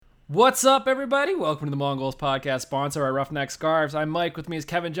What's up, everybody? Welcome to the Mongols Podcast, sponsored by Roughneck Scarves. I'm Mike. With me is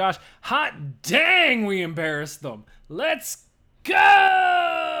Kevin, Josh. Hot dang, we embarrassed them. Let's go!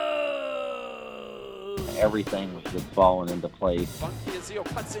 Everything was just falling into place. Funky Azio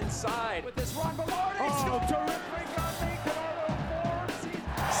cuts inside with this run. Velarde. Oh, terrific on Bernardo Forbes.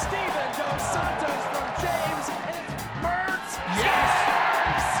 Steven Dos Santos from James. And it's Mertz. Yes!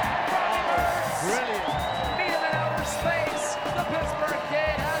 Brilliant. Meet him in outer space. The Pittsburgh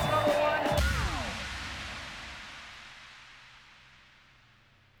Kid has number one.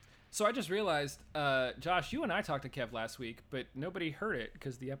 So I just realized, Josh, you and I talked to Kev last week, but nobody heard it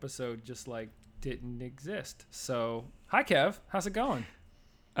because the episode just didn't exist. So, hi Kev, how's it going?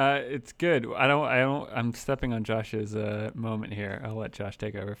 It's good. I'm stepping on Josh's moment here. I'll let Josh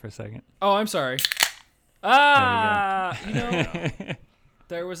take over for a second. Oh, I'm sorry.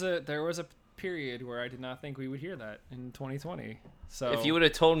 There was a period where I did not think we would hear that in 2020. So if you would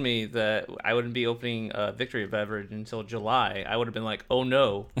have told me that I wouldn't be opening a Victory Beverage until July, I would have been like, oh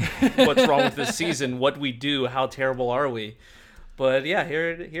no, what's wrong with this season? What we do? How terrible are we? But yeah, here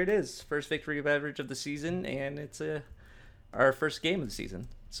it is. First Victory Beverage of the season, and it's our first game of the season.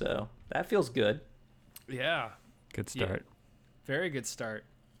 So that feels good. yeah, Good start. very good start.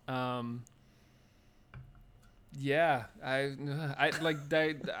 Yeah, I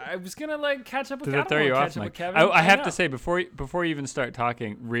was gonna catch up with. Does I it throw don't you wanna off, catch up with Mike? Kevin. I have know. to say before you even start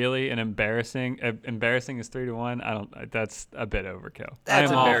talking, really an embarrassing is 3-1. I don't. That's a bit overkill. That's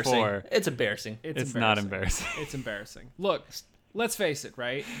I'm all embarrassing. for- It's embarrassing. It's not embarrassing. It's embarrassing. Look, let's face it,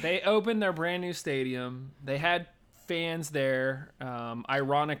 right? They opened their brand new stadium. They had fans there,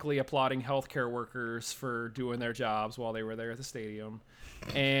 ironically applauding healthcare workers for doing their jobs while they were there at the stadium.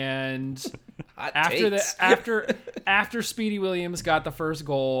 And Hot after Speedy Williams got the first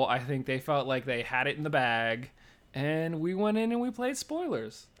goal, I think they felt like they had it in the bag. And we went in and we played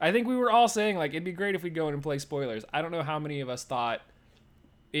spoilers. I think we were all saying it'd be great if we go in and play spoilers. I don't know how many of us thought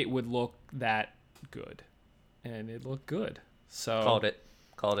it would look that good, and it looked good. So Called it.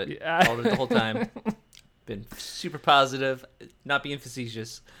 Yeah. Called it the whole time. Been super positive, not being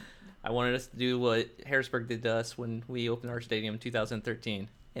facetious. I wanted us to do what Harrisburg did to us when we opened our stadium in 2013,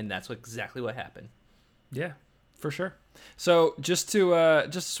 and that's exactly what happened. Yeah, for sure. So just to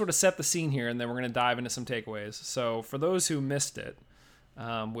sort of set the scene here, and then we're going to dive into some takeaways. So for those who missed it,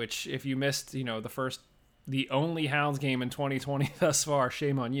 which if you missed, the only Hounds game in 2020 thus far,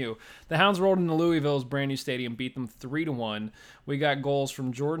 shame on you. The Hounds rolled into Louisville's brand new stadium, beat them 3-1. We got goals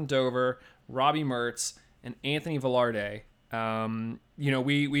from Jordan Dover, Robbie Mertz, and Anthony Velarde.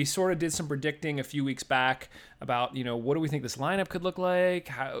 We sort of did some predicting a few weeks back about, what do we think this lineup could look like?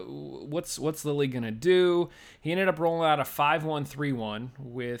 What's Lily going to do? He ended up rolling out a 5-1-3-1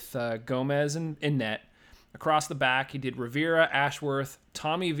 with Gomez in net. Across the back, he did Rivera, Ashworth,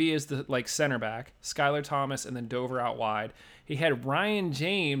 Tommy V as the center back, Skylar Thomas, and then Dover out wide. He had Ryan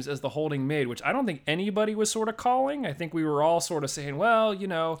James as the holding mid, which I don't think anybody was sort of calling. I think we were all sort of saying, well,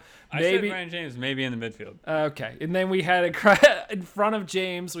 maybe I said Ryan James maybe in the midfield. Okay, and then we had in front of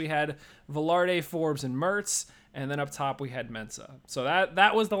James, we had Velarde, Forbes, and Mertz, and then up top we had Mensah. So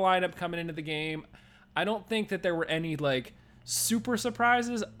that was the lineup coming into the game. I don't think that there were any super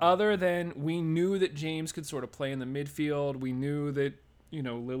surprises other than we knew that James could sort of play in the midfield. We knew that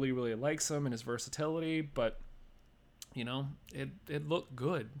Lily really likes him and his versatility, but it looked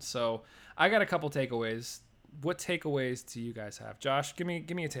good. So I got a couple takeaways. What takeaways do you guys have? Josh, give me a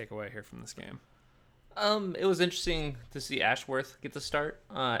takeaway here from this game. It was interesting to see Ashworth get the start.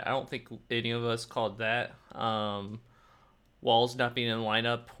 I don't think any of us called that. Walls not being in the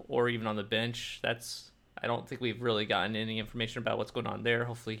lineup or even on the bench. I don't think we've really gotten any information about what's going on there.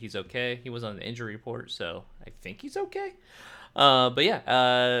 Hopefully he's okay. He was on the injury report, so I think he's okay. But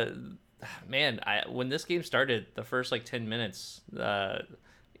yeah, man, when this game started, the first 10 minutes,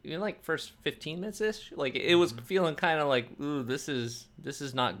 even first 15 minutes ish, it was feeling kind of ooh, this is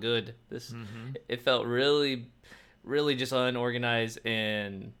not good. It felt really, really just unorganized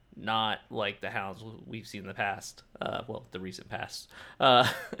and not like the Hounds we've seen in the past. The recent past.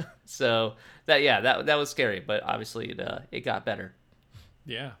 So that was scary, but obviously it got better.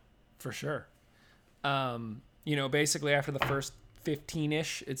 Yeah, for sure. Basically after the first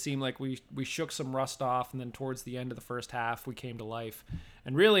 15-ish, it seemed like we shook some rust off, and then towards the end of the first half, we came to life.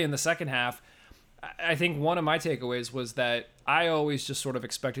 And really in the second half, I think one of my takeaways was that I always just sort of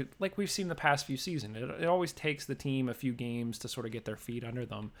expected, like we've seen the past few seasons, it always takes the team a few games to sort of get their feet under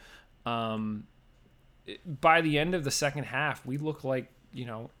them. By the end of the second half, we looked like,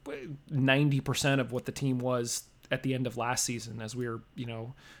 90% of what the team was at the end of last season as we were,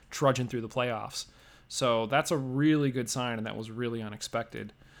 trudging through the playoffs. So that's a really good sign, and that was really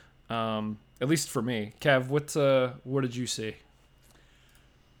unexpected. At least for me. Kev, what did you see?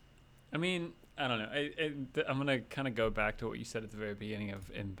 I mean, I don't know. I'm going to kind of go back to what you said at the very beginning of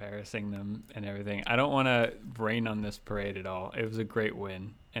embarrassing them and everything. I don't want to rain on this parade at all. It was a great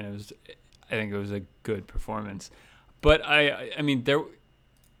win, and I think it was a good performance. But I mean,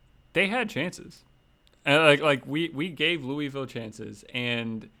 they had chances. Like we gave Louisville chances,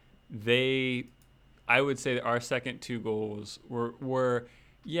 and I would say that our second 2 goals were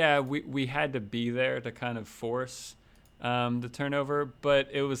we had to be there to kind of force the turnover, but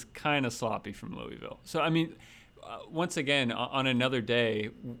it was kind of sloppy from Louisville. So, I mean, once again, on another day,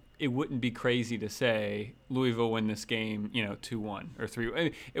 it wouldn't be crazy to say Louisville win this game, 2-1 or 3. I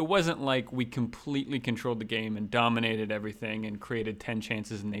mean, it wasn't like we completely controlled the game and dominated everything and created 10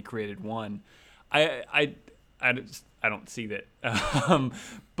 chances and they created 1. I don't see that.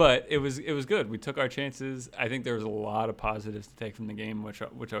 But it was good. We took our chances. I think there was a lot of positives to take from the game, which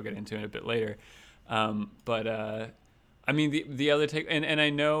I'll get into in a bit later. I mean, the other take, and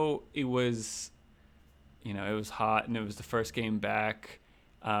I know it was, it was hot and it was the first game back.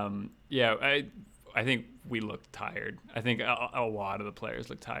 I think we looked tired. I think a lot of the players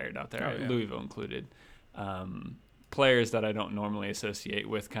looked tired out there, Louisville included. Players that I don't normally associate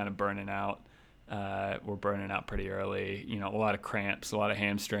with kind of burning out. Were burning out pretty early. A lot of cramps, a lot of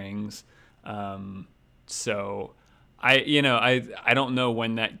hamstrings. So I don't know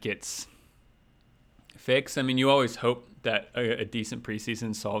when that gets fixed. I mean, you always hope that a decent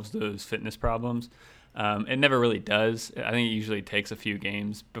preseason solves those fitness problems. It never really does. I think it usually takes a few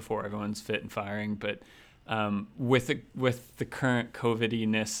games before everyone's fit and firing. But with the current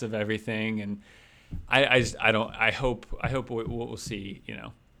COVID-ness of everything, and I hope we'll see.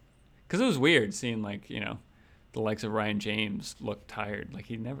 Because it was weird seeing the likes of Ryan James look tired. Like,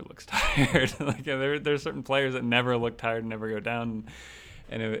 he never looks tired. There's certain players that never look tired and never go down.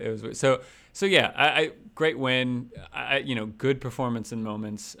 And it was weird. So yeah, I great win. Good performance in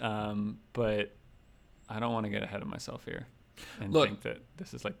moments. But I don't want to get ahead of myself here and think that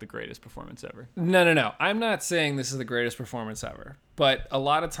this is like the greatest performance ever. No. I'm not saying this is the greatest performance ever. But a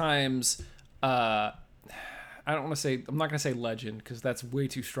lot of times, I'm not going to say legend because that's way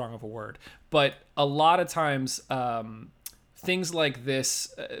too strong of a word. But a lot of times, things like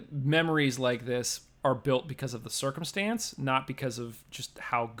this, memories like this, are built because of the circumstance, not because of just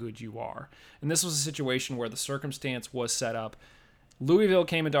how good you are. And this was a situation where the circumstance was set up. Louisville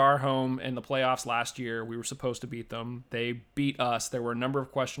came into our home in the playoffs last year. We were supposed to beat them. They beat us. There were a number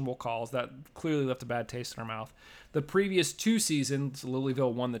of questionable calls that clearly left a bad taste in our mouth. The previous 2 seasons,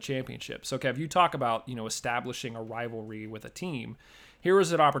 Louisville won the championship. So, Kev, you talk about, establishing a rivalry with a team. Here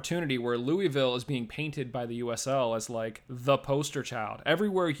is an opportunity where Louisville is being painted by the USL as like the poster child.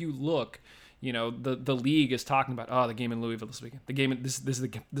 Everywhere you look, the league is talking about, the game in Louisville this weekend. The game, this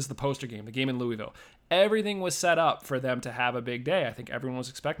is the poster game. The game in Louisville. Everything was set up for them to have a big day. I think everyone was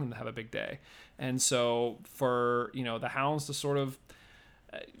expecting them to have a big day, and so for the Hounds to sort of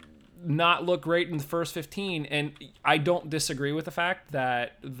not look great in the first 15, and I don't disagree with the fact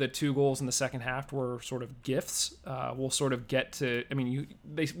that the 2 goals in the second half were sort of gifts. We'll sort of get to. I mean,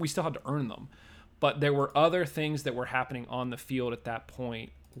 we still had to earn them, but there were other things that were happening on the field at that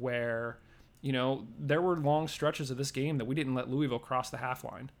point where. There were long stretches of this game that we didn't let Louisville cross the half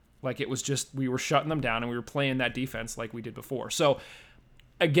line. Like, it was just, we were shutting them down and we were playing that defense like we did before. So,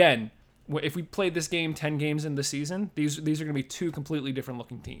 again, if we played this game 10 games in the season, these are going to be 2 completely different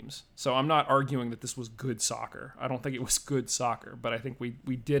looking teams. So I'm not arguing that this was good soccer. I don't think it was good soccer, but I think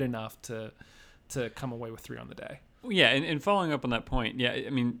we did enough to come away with 3 on the day. Yeah, and following up on that point, yeah, I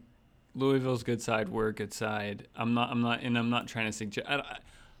mean, Louisville's good side, we're a good side. I'm not trying to suggest.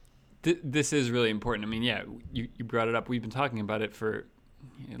 This is really important. I mean, yeah, you brought it up. We've been talking about it for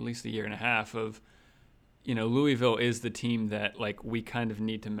at least a year and a half of, Louisville is the team that, like, we kind of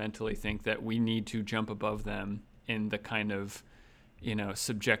need to mentally think that we need to jump above them in the kind of,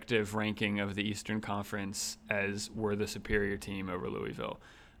 subjective ranking of the Eastern Conference as we're the superior team over Louisville.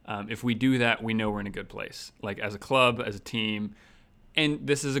 If we do that, we know we're in a good place, like as a club, as a team. And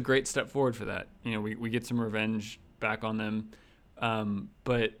this is a great step forward for that. We get some revenge back on them.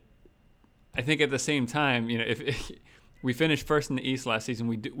 But I think at the same time, if we finished first in the East last season,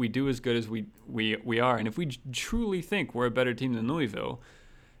 we do as good as we are, and if we truly think we're a better team than Louisville,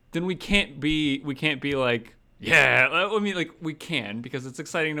 then we can't be like, yeah. I mean, like, we can, because it's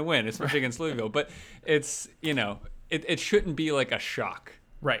exciting to win, especially against Louisville. But it's it shouldn't be like a shock,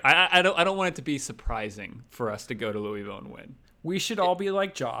 right? I don't want it to be surprising for us to go to Louisville and win. We should all be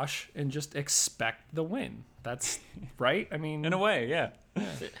like Josh and just expect the win. That's right. I mean, In a way, yeah.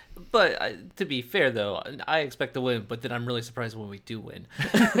 But to be fair, though, I expect to win, but then I'm really surprised when we do win.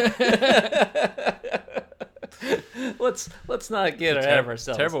 Let's not get ahead of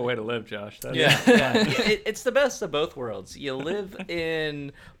ourselves. Terrible way to live, Josh. Yeah. It's the best of both worlds. You live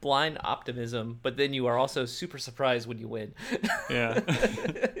in blind optimism, but then you are also super surprised when you win. Yeah.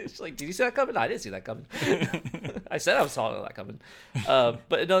 It's like, did you see that coming? I didn't see that coming. I said I saw that coming.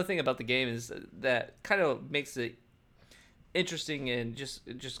 But another thing about the game is that kind of makes it interesting and just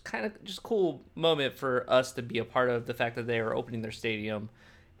cool moment for us to be a part of, the fact that they are opening their stadium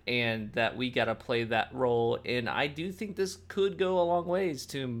and that we got to play that role. And I do think this could go a long ways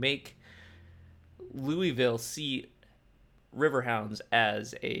to make Louisville see Riverhounds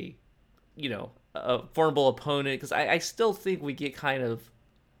as a formidable opponent, because I still think we get kind of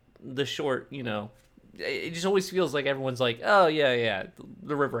the short, it just always feels like everyone's like, oh yeah,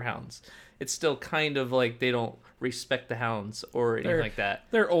 the Riverhounds. It's still kind of like they don't respect the Hounds or anything like that.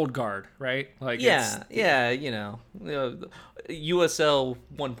 They're old guard, right? Like USL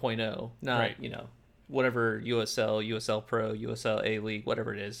 1.0, not right. Whatever USL Pro, USL A League,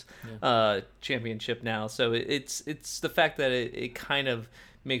 whatever it is, championship now. So it's the fact that it kind of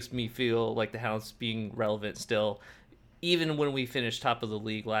makes me feel like the Hounds being relevant still, even when we finished top of the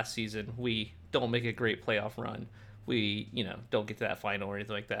league last season. We don't make a great playoff run. We don't get to that final or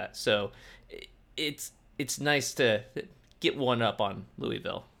anything like that. So it's nice to get one up on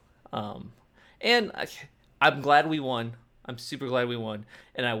Louisville, and I'm glad we won. I'm super glad we won,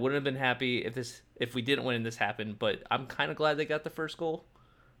 and I wouldn't have been happy if we didn't win and this happened. But I'm kind of glad they got the first goal.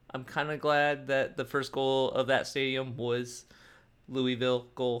 I'm kind of glad that the first goal of that stadium was Louisville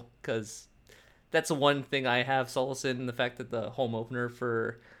goal, because that's the one thing I have solace in the fact that the home opener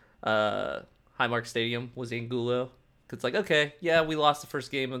for Highmark Stadium was Angulo. It's like, okay, yeah, we lost the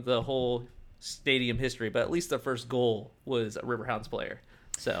first game of the whole stadium history, but at least the first goal was a Riverhounds player.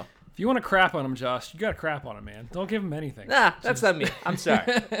 So if you want to crap on him, Josh, you got to crap on him, man. Don't give him anything. Nah, that's not me. I'm sorry.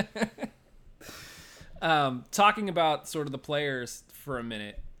 Talking about sort of the players for a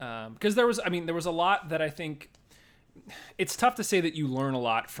minute, because there was a lot that I think it's tough to say that you learn a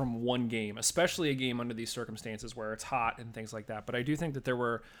lot from one game, especially a game under these circumstances where it's hot and things like that. But I do think that there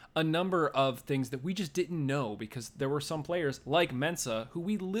were a number of things that we just didn't know, because there were some players like Mensah who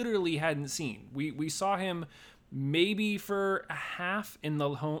we literally hadn't seen. We saw him maybe for a half in the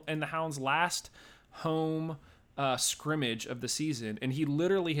Hounds' last home scrimmage of the season, and he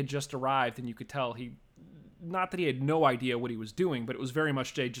literally had just arrived, and you could tell not that he had no idea what he was doing, but it was very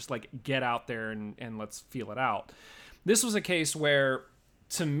much just like, get out there and let's feel it out. This was a case where,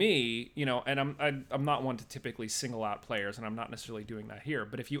 to me, and I'm not one to typically single out players, and I'm not necessarily doing that here,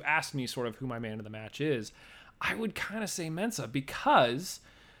 but if you ask me sort of who my man of the match is, I would kind of say Mensah, because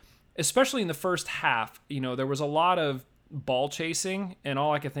especially in the first half, there was a lot of ball chasing, and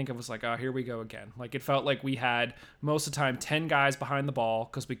all I could think of was like, oh, here we go again. Like, it felt like we had most of the time 10 guys behind the ball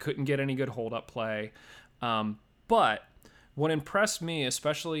because we couldn't get any good hold up play. But what impressed me,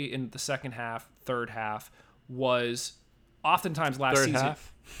 especially in the second half, third half, was oftentimes last season.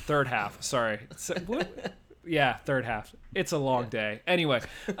 Third half. Sorry. Yeah, third half. It's a long day. Anyway,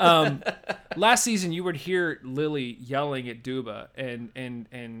 last season you would hear Lily yelling at Duba,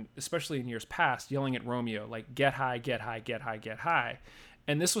 and especially in years past, yelling at Romeo, like, get high, get high, get high, get high.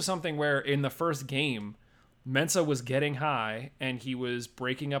 And this was something where in the first game, Mensah was getting high, and he was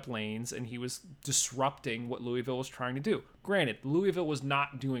breaking up lanes, and he was disrupting what Louisville was trying to do. Granted, Louisville was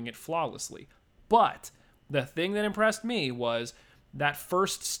not doing it flawlessly, but the thing that impressed me was that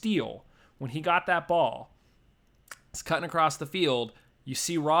first steal. When he got that ball, it's cutting across the field, you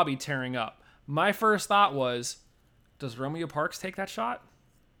see Robbie tearing up. My first thought was, does Romeo Parks take that shot?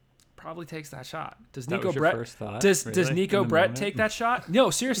 Probably takes that shot. Does Nico Brett? Does Nico Brett take that shot? No,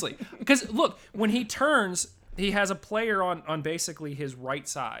 seriously. Because look, when he turns, he has a player on basically his right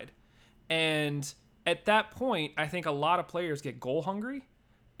side, and at that point, I think a lot of players get goal hungry,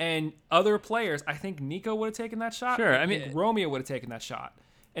 and other players, I think Nico would have taken that shot. Sure, I think Romeo would have taken that shot,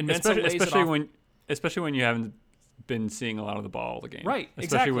 and Mensah lays it off. Especially when you haven't been seeing a lot of the ball all the game, right? Especially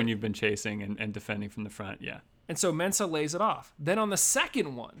exactly. when you've been chasing and defending from the front, yeah. And so Mensah lays it off. Then on the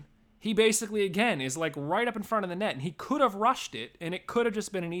second one, he basically, again, is like right up in front of the net, and he could have rushed it, and it could have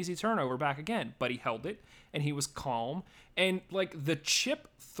just been an easy turnover back again, but he held it, and he was calm, and like the chip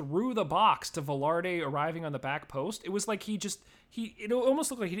through the box to Velarde arriving on the back post, it was like it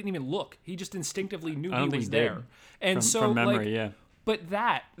almost looked like he didn't even look. He just instinctively knew he was there. And from memory, like, yeah. But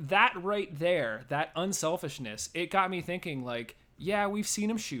that right there, that unselfishness, it got me thinking, like, yeah, we've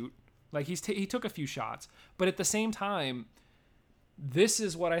seen him shoot. Like, he took a few shots, but at the same time, this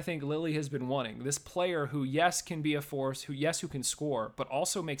is what I think Lily has been wanting. This player who, yes, can be a force, who can score, but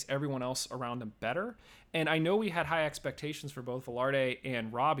also makes everyone else around him better. And I know we had high expectations for both Velarde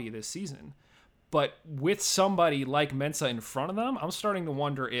and Robbie this season, but with somebody like Mensah in front of them, I'm starting to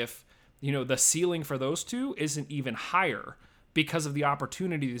wonder if, the ceiling for those two isn't even higher because of the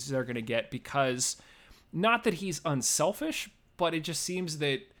opportunities they're going to get, because not that he's unselfish, but it just seems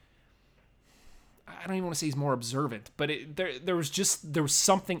that, I don't even want to say he's more observant, but there was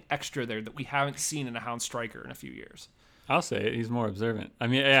something extra there that we haven't seen in a Hound striker in a few years. I'll say it. He's more observant. I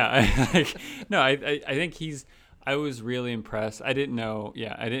mean, yeah. I think I was really impressed. I didn't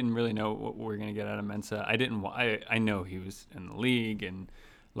really know what we were going to get out of Mensah. I know he was in the league and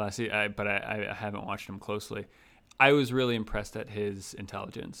last year, but I haven't watched him closely. I was really impressed at his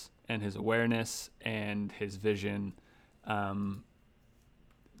intelligence and his awareness and his vision. The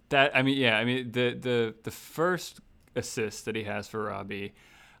first assist that he has for Robbie,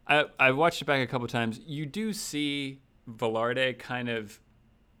 I watched it back a couple times. You do see Velarde kind of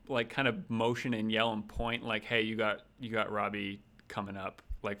motion and yell and point like, "Hey, you got Robbie coming up,"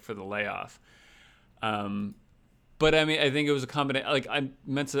 like for the layoff. But I mean, I think it was a combination. Like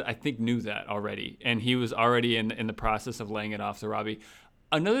Mensah, I think knew that already, and he was already in the process of laying it off to Robbie.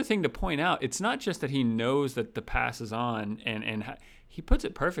 Another thing to point out, it's not just that he knows that the pass is on and he puts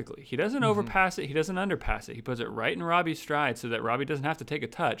it perfectly. He doesn't overpass it. He doesn't underpass it. He puts it right in Robbie's stride so that Robbie doesn't have to take a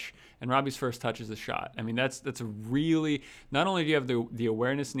touch, and Robbie's first touch is a shot. I mean, that's a really, not only do you have the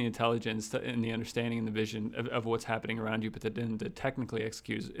awareness and the intelligence and the understanding and the vision of what's happening around you, but then to technically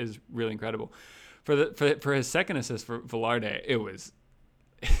execute is really incredible. For his second assist for Velarde, it was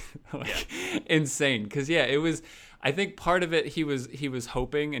insane. Because it was. I think part of it he was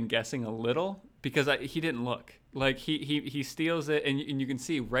hoping and guessing a little because he didn't look. Like he steals it and you can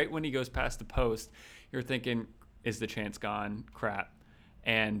see right when he goes past the post, you're thinking, is the chance gone? Crap.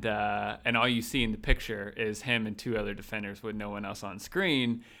 And all you see in the picture is him and two other defenders with no one else on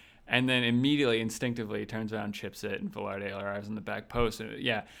screen. And then immediately, instinctively, turns around, chips it, and Velarde arrives on the back post.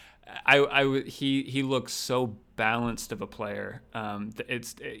 And he looks so balanced of a player.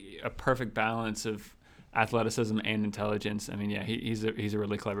 It's a perfect balance of athleticism and intelligence. I mean, he's a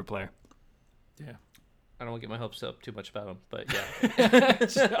really clever player. Yeah. I don't want to get my hopes up too much about him, but yeah.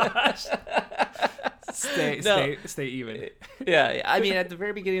 Josh. Stay even. Yeah, I mean, at the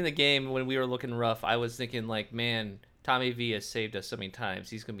very beginning of the game, when we were looking rough, I was thinking, like, man, Tommy V has saved us so many times.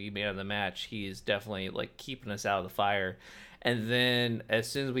 He's going to be man of the match. He's definitely, like, keeping us out of the fire. And then as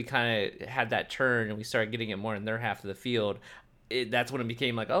soon as we kind of had that turn and we started getting it more in their half of the field, that's when it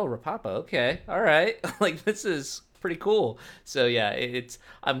became like, oh, Rapapa, okay, all right. Like, this is pretty cool. So, yeah,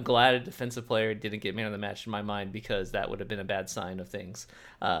 I'm glad a defensive player didn't get man of the match in my mind because that would have been a bad sign of things.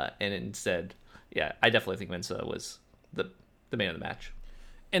 And instead, yeah, I definitely think Mensah was the man of the match.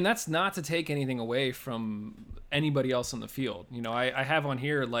 And that's not to take anything away from anybody else on the field. I have on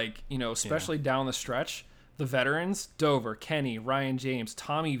here, like, especially down the stretch, the veterans, Dover, Kenny, Ryan James,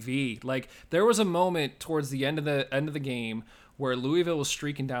 Tommy V. Like, there was a moment towards the end of the game where Louisville was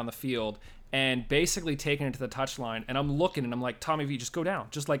streaking down the field and basically taking it to the touchline. And I'm looking and I'm like, Tommy V, just go down.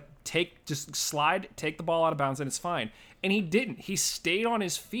 Just slide, take the ball out of bounds, and it's fine. And he didn't. He stayed on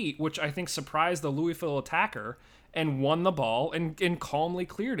his feet, which I think surprised the Louisville attacker, and won the ball and calmly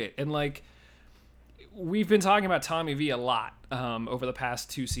cleared it. And, like, we've been talking about Tommy V a lot over the past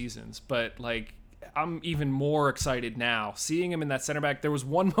 2 seasons, but, like, I'm even more excited now seeing him in that center back. There was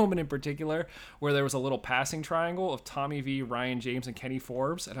one moment in particular where there was a little passing triangle of Tommy V, Ryan James, and Kenny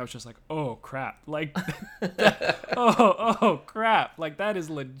Forbes, and I was just like, oh crap, like, oh crap, like, that is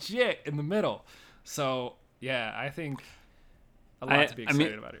legit in the middle. So yeah, I think a lot to be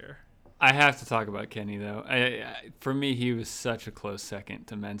excited about here. I have to talk about Kenny though. For me, he was such a close second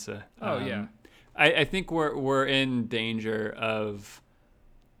to Mensah. Yeah. I think we're in danger of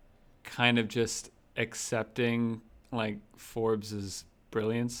kind of just accepting like Forbes's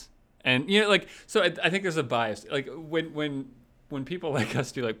brilliance, and so I think there's a bias. Like when people like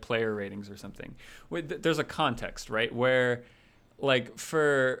us do like player ratings or something, there's a context, right? Where like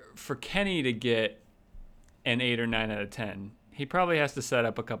for Kenny to get an 8 or 9 out of 10, he probably has to set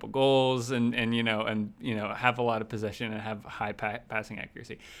up a couple goals and have a lot of possession and have high passing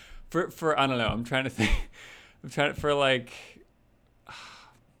accuracy. For I don't know, I'm trying to think. For like,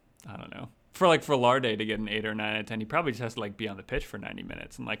 I don't know. For like Velarde to get an 8 or 9 out of 10, he probably just has to like be on the pitch for 90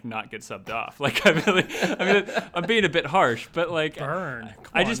 minutes and like not get subbed off. Like I'm being a bit harsh, but like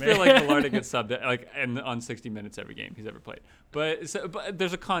I just feel like Velarde gets subbed like on 60 minutes every game he's ever played. But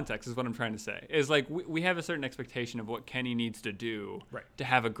there's a context, is what I'm trying to say. Is like we have a certain expectation of what Kenny needs to do to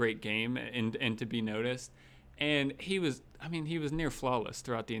have a great game and to be noticed. and he was near flawless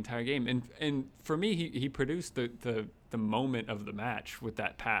throughout the entire game. And for me, he produced the moment of the match with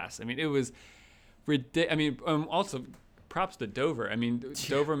that pass. I mean, it was ridiculous. I mean, also props to Dover. I mean,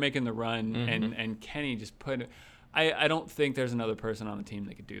 Dover making the run and Kenny just put. I don't think there's another person on the team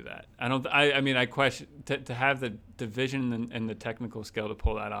that could do that. I question to have the vision and the technical skill to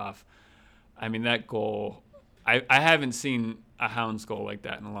pull that off. I mean, that goal. I haven't seen a Hounds goal like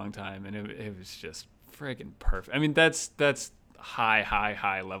that in a long time, and it was just friggin' perfect. I mean, that's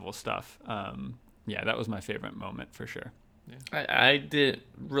high level stuff. Yeah, that was my favorite moment for sure. Yeah. I didn't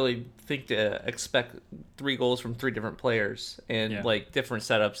really think to expect 3 goals from 3 different players and like different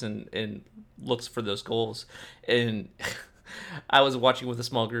setups and looks for those goals. And I was watching with a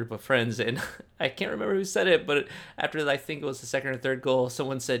small group of friends, and I can't remember who said it, but after I think it was the second or third goal,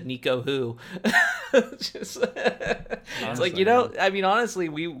 someone said Nico who. It's like, you know, I mean, honestly,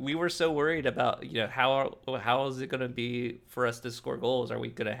 we were so worried about, you know, how is it going to be for us to score goals? Are we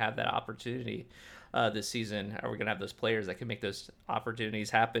going to have that opportunity this season? Are we going to have those players that can make those opportunities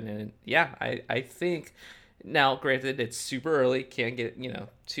happen? And yeah, I think now, granted, it's super early, can't get, you know,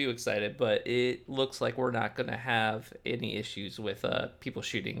 too excited, but it looks like we're not going to have any issues with people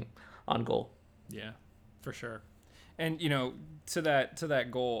shooting on goal. Yeah, for sure. And, you know, to that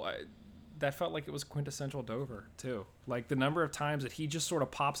goal, that felt like it was quintessential Dover too. Like the number of times that he just sort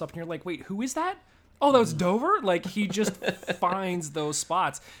of pops up and you're like, wait, who is that? Oh, that was Dover? Like he just finds those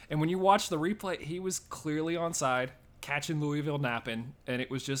spots. And when you watch the replay, he was clearly onside, catching Louisville napping, and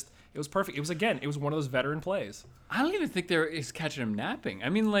it was perfect. It was one of those veteran plays. I don't even think there is catching him napping. I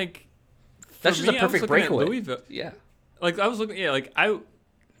mean, like, that's just a perfect breakaway. Louisville. Yeah. Like I was looking,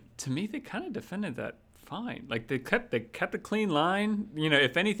 to me, they kind of defended that fine. Like they kept a clean line. You know,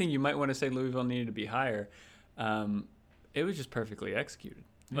 if anything, you might want to say Louisville needed to be higher. It was just perfectly executed.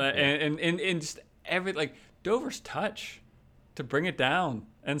 But and just like Dover's touch to bring it down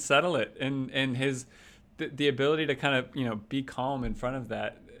and settle it, and his the ability to kind of, you know, be calm in front of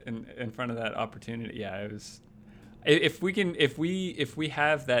that in front of that opportunity. Yeah, it was. If we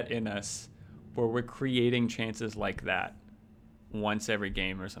have that in us, where we're creating chances like that once every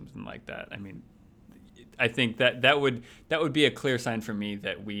game or something like that, I mean, I think that would be a clear sign for me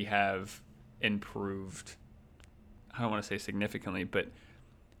that we have improved. I don't want to say significantly, but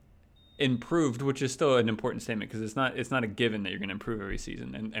improved, which is still an important statement because it's not a given that you're going to improve every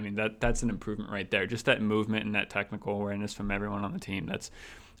season. And I mean that's an improvement right there. Just that movement and that technical awareness from everyone on the team.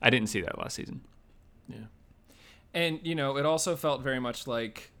 I didn't see that last season. Yeah. And, you know, it also felt very much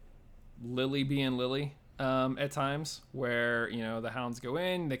like Lily being Lily at times where, you know, the Hounds go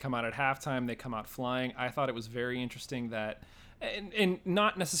in, they come out at halftime, they come out flying. I thought it was very interesting that, and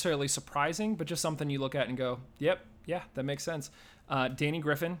not necessarily surprising, but just something you look at and go, yep, yeah, that makes sense. Danny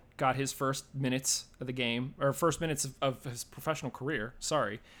Griffin got his first minutes of the game, or first minutes of his professional career,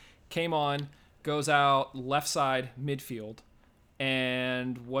 came on, goes out left side midfield.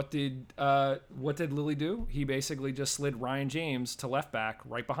 And what did Lily do? He basically just slid Ryan James to left back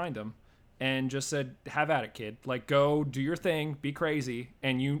right behind him and just said, have at it, kid. Like, go do your thing, be crazy.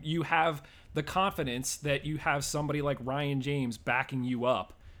 And you have the confidence that you have somebody like Ryan James backing you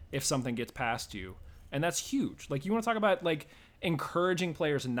up if something gets past you. And that's huge. Like, you want to talk about, like, encouraging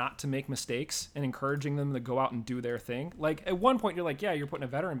players not to make mistakes and encouraging them to go out and do their thing. Like, at one point, you're like, yeah, you're putting a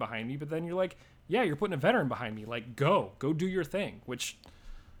veteran behind me. But then you're like, yeah, you're putting a veteran behind me. Like, go do your thing, which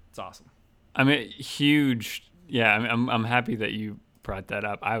it's awesome. I mean, huge. Yeah, I'm happy that you brought that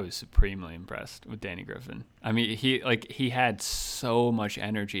up. I was supremely impressed with Danny Griffin. I mean, he had so much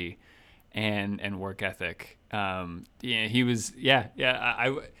energy and work ethic. He was.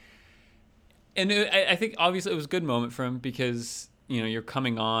 I think obviously it was a good moment for him because, you know, you're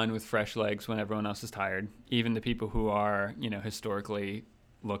coming on with fresh legs when everyone else is tired. Even the people who are, you know, historically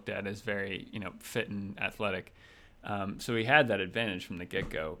looked at as very, you know, fit and athletic. So he had that advantage from the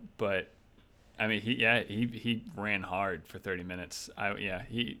get-go. But I mean, he ran hard for 30 minutes.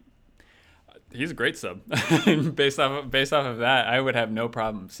 He's a great sub. based off of that, I would have no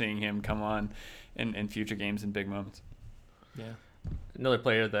problem seeing him come on in future games in big moments. Yeah. Another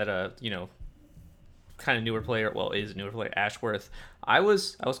player that you know, kind of newer player, is a newer player, Ashworth. I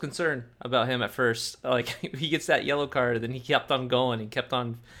was concerned about him at first. Like, he gets that yellow card, then he kept on going. He kept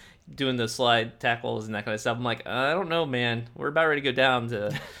on doing the slide tackles and that kind of stuff. I'm like, I don't know, man. We're about ready to go down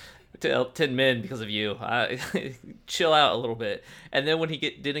to 10 men because of you. Chill out a little bit. And then when he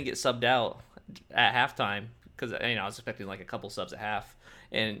didn't get subbed out at halftime, because, you know, I was expecting like a couple subs at half,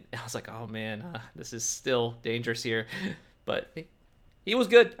 and I was like, oh man, this is still dangerous here. But he was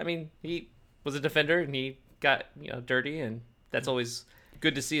good. I mean, he was a defender and he got, you know, dirty, and that's always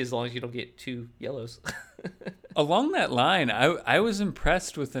good to see as long as you don't get 2 yellows. Along that line, I was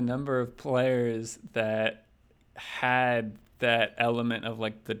impressed with the number of players that had that element of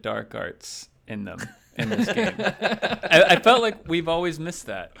like the dark arts in them in this game. I felt like we've always missed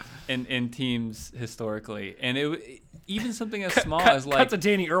that in teams historically, and even something as small as like cut to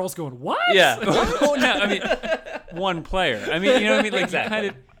Danny Earls going, what? Yeah. Oh, no, I mean, one player. I mean, you know what I mean?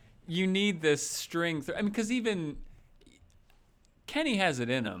 Like, you need this string. I mean, because even Kenny has it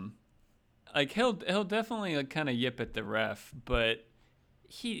in him. Like, he'll definitely like kind of yip at the ref, but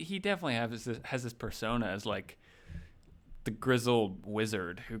he definitely has this persona as like the grizzled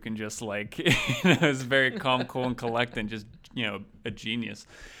wizard who can just like is very calm, cool, and collected, and just a genius.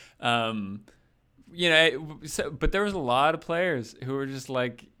 But there was a lot of players who were just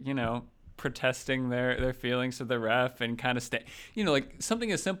like, protesting their feelings to the ref and kind of like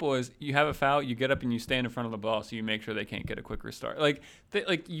something as simple as you have a foul, you get up and you stand in front of the ball so you make sure they can't get a quick restart. Like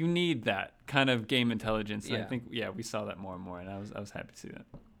you need that kind of game intelligence. And I think we saw that more and more, and I was happy to see that.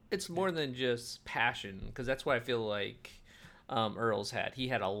 It's more than just passion, because that's what I feel like Earls had. He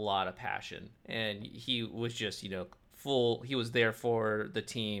had a lot of passion, and he was just full. He was there for the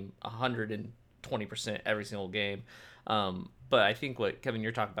team 120% every single game. But I think what, Kevin,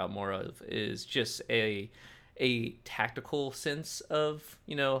 you're talking about more of is just a tactical sense of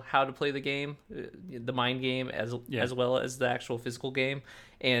how to play the game, the mind game as well as the actual physical game,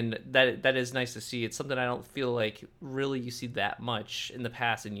 and that is nice to see. It's something I don't feel like really you see that much in the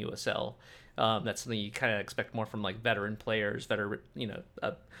past in USL. That's something you kind of expect more from like veteran players,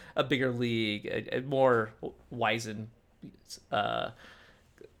 a bigger league, a more wizened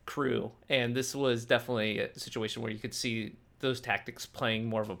crew, and this was definitely a situation where you could see those tactics playing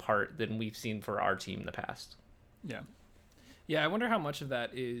more of a part than we've seen for our team in the past. Yeah, I wonder how much of that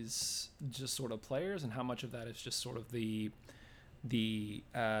is just sort of players and how much of that is just sort of the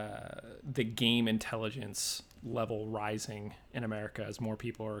game intelligence level rising in America as more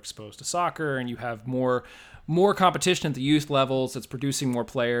people are exposed to soccer and you have more competition at the youth levels that's producing more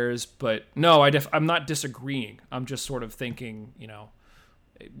players. But no, I'm not disagreeing. I'm just sort of thinking,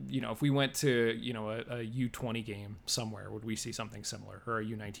 if we went to, a U20 game somewhere, would we see something similar? Or a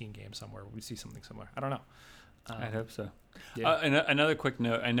U19 game somewhere, would we see something similar? I don't know. I hope so. Yeah. Another quick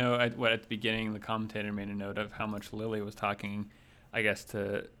note. I know at the beginning, the commentator made a note of how much Lily was talking, I guess,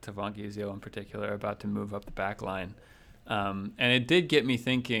 to Von Gizio in particular about to move up the back line. And it did get me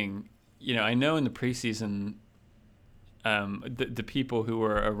thinking, I know in the preseason, the people who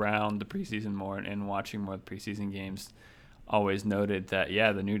were around the preseason more and watching more of the preseason games always noted that,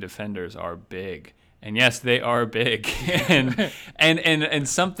 the new defenders are big. And yes, they are big. and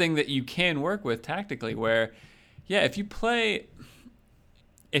something that you can work with tactically where, if you play,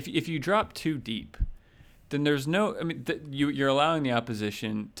 if you drop too deep, then there's you're allowing the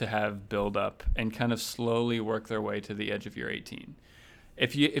opposition to have build up and kind of slowly work their way to the edge of your 18.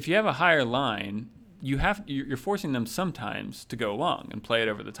 If you have a higher line, you're forcing them sometimes to go long and play it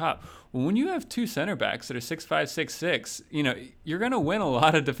over the top. Well, when you have two center backs that are 6'5", 6'6", you're going to win a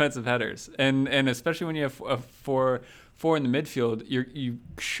lot of defensive headers, and especially when you have four in the midfield, you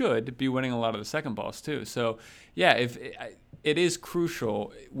should be winning a lot of the second balls too. So if it is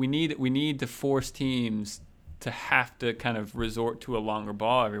crucial, we need to force teams to have to kind of resort to a longer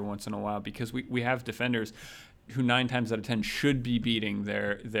ball every once in a while, because we have defenders who 9 times out of 10 should be beating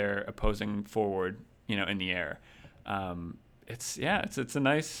their opposing forward, in the air. It's going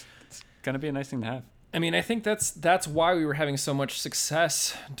to be a nice thing to have. I mean, I think that's why we were having so much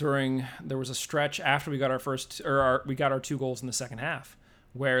success there was a stretch after we got we got our 2 goals in the second half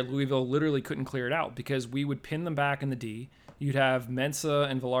where Louisville literally couldn't clear it out because we would pin them back in the D. You'd have Mensah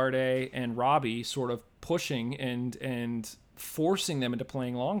and Velarde and Robbie sort of pushing and forcing them into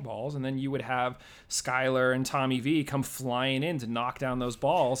playing long balls, and then you would have Skylar and Tommy V come flying in to knock down those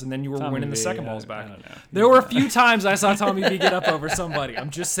balls, and then you were winning the second balls back. There were a few times I saw Tommy V get up over somebody.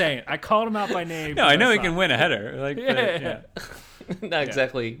 I'm just saying. I called him out by name. No, I know he can win a header. Not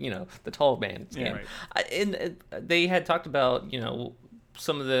exactly, the tall man. Yeah, right. And they had talked about,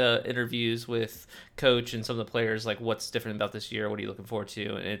 some of the interviews with coach and some of the players, like what's different about this year, what are you looking forward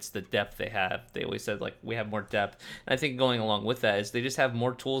to, and it's the depth they have. They always said like we have more depth, and I think going along with that is they just have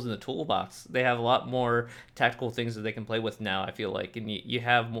more tools in the toolbox. They have a lot more tactical things that they can play with now, I feel like, and you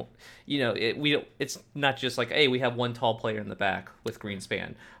have more, it's not just like, hey, we have one tall player in the back with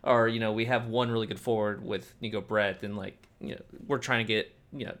Greenspan, or we have one really good forward with Nico Brett, and like we're trying to get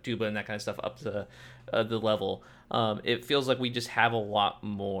Duba and that kind of stuff up to the level. It feels like we just have a lot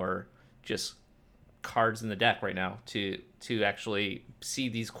more just cards in the deck right now to actually see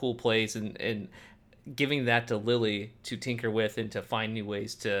these cool plays and giving that to Lily to tinker with and to find new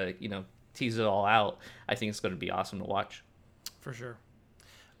ways to, tease it all out, I think it's going to be awesome to watch. For sure.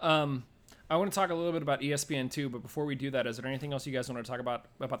 I want to talk a little bit about ESPN too, but before we do that, is there anything else you guys want to talk about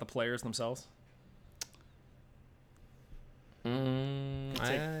the players themselves?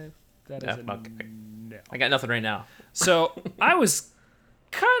 I No. got nothing right now. So I was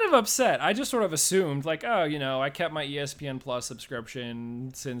kind of upset. I just sort of assumed like, oh, I kept my ESPN Plus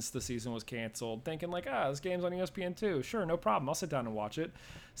subscription since the season was canceled, thinking like, this game's on ESPN too. Sure, no problem. I'll sit down and watch it.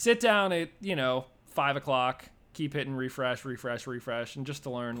 Sit down at 5:00. Keep hitting refresh, and just to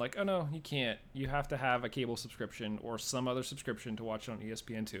learn like, oh no, you can't. You have to have a cable subscription or some other subscription to watch it on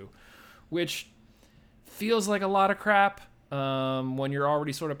ESPN2, which feels like a lot of crap when you're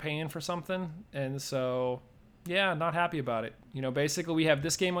already sort of paying for something. And so, yeah, not happy about it. Basically we have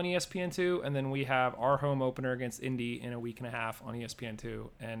this game on ESPN2, and then we have our home opener against Indy in a week and a half on ESPN2.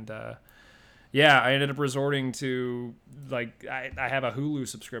 And yeah, I ended up resorting to, like, I have a Hulu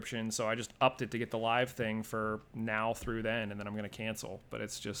subscription, so I just upped it to get the live thing for now through then, and then I'm going to cancel. But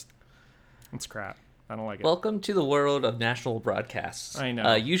it's crap. I don't like it. Welcome to the world of national broadcasts. I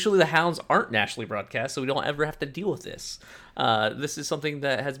know. Usually the Hounds aren't nationally broadcast, so we don't ever have to deal with this. This is something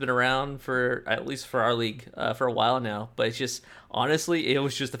that has been around for, at least for our league, for a while now. But it's just, honestly, it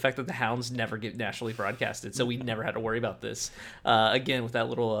was just the fact that the Hounds never get nationally broadcasted, so we never had to worry about this. Again, with that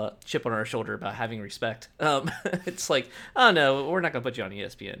little chip on our shoulder about having respect. It's like, oh no, we're not going to put you on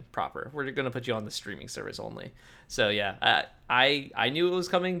ESPN proper. We're going to put you on the streaming service only. So yeah, I knew it was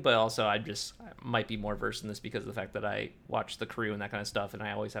coming, but also I might be more versed in this because of the fact that I watch The Crew and that kind of stuff, and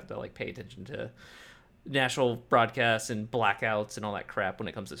I always have to like pay attention to national broadcasts and blackouts and all that crap when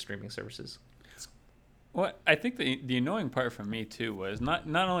it comes to streaming services. Well, I think the annoying part for me too was not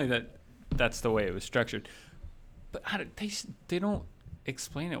only that that's the way it was structured, but they don't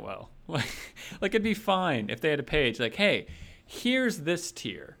explain it well. Like it'd be fine if they had a page like, hey, here's this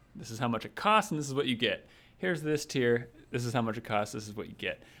tier. This is how much it costs, and this is what you get. Here's this tier. This is how much it costs. This is what you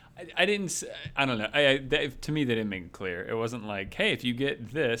get. I don't know. To me, they didn't make it clear. It wasn't like, hey, if you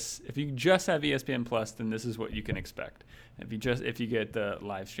get this, if you just have ESPN Plus, then this is what you can expect. If you get the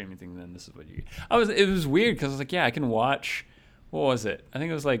live streaming thing, then this is what you get. It was weird because I was like, yeah, I can watch. What was it? I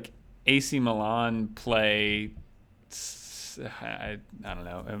think it was like AC Milan play. I don't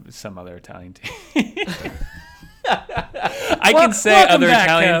know, some other Italian team. I can say other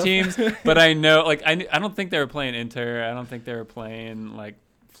Italian teams, but I know, like, I don't think they were playing Inter. I don't think they were playing like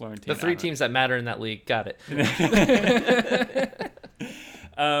Florentine. The three teams that matter in that league. Got it.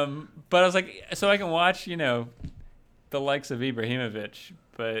 But I was like, so I can watch, the likes of Ibrahimovic,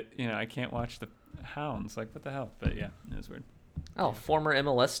 but I can't watch the Hounds. Like, what the hell? But yeah, it was weird. Oh, former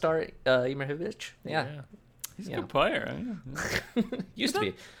MLS star Ibrahimovic. Yeah. He's a good player. Used to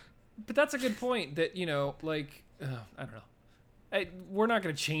be. But that's a good point that, I don't know. We're not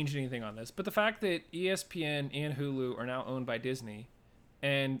going to change anything on this, but the fact that ESPN and Hulu are now owned by Disney,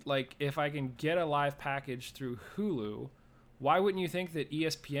 and like if I can get a live package through Hulu, why wouldn't you think that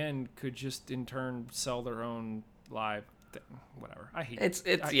ESPN could just in turn sell their own live thing? Whatever. I hate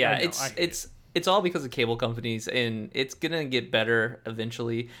it. It's all because of cable companies, and it's gonna get better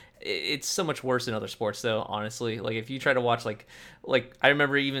eventually. It's so much worse in other sports, though. Honestly, like if you try to watch like I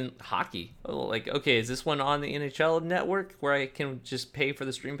remember even hockey. Like, okay, is this one on the NHL network where I can just pay for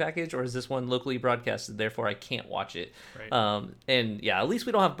the stream package, or is this one locally broadcasted? Therefore, I can't watch it. Right. And yeah, at least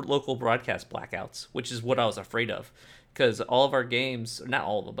we don't have local broadcast blackouts, which is what I was afraid of, because all of our games, not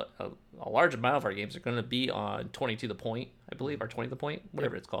all of them, but a large amount of our games are going to be on 22 The Point, I believe, or 20 The Point,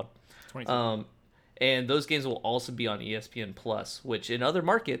 whatever it's called. 22. And those games will also be on ESPN Plus, which in other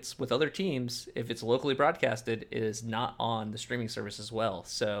markets with other teams, if it's locally broadcasted, it is not on the streaming service as well.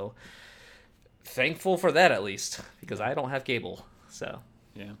 So thankful for that, at least, because I don't have cable. So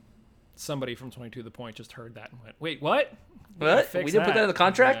yeah, somebody from 22 The Point just heard that and went, "Wait, what? What? We didn't put that in the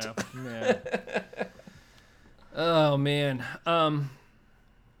contract?" Yeah. Oh man.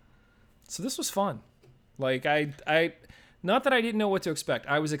 So this was fun. Like I not that I didn't know what to expect.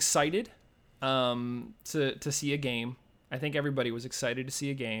 I was excited to see a game. I think everybody was excited to see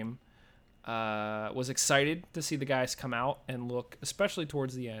a game. Was excited to see the guys come out and look, especially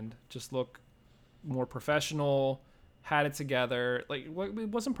towards the end, just look more professional, had it together. Like, it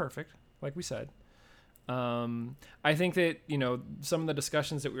wasn't perfect, like we said. I think that, some of the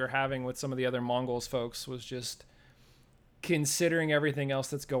discussions that we were having with some of the other Mongols folks was just considering everything else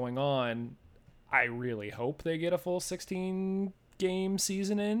that's going on. I really hope they get a full 16 game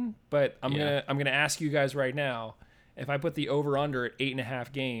season in, but I'm gonna ask you guys right now, if I put the over under at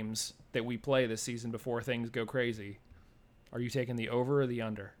 8.5 games that we play this season before things go crazy, are you taking the over or the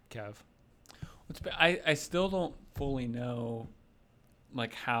under, Kev? I still don't fully know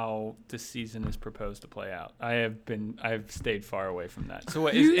like how the season is proposed to play out. I've stayed far away from that. So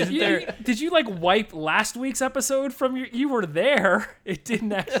what, isn't there? Did you like wipe last week's episode from your? You were there. It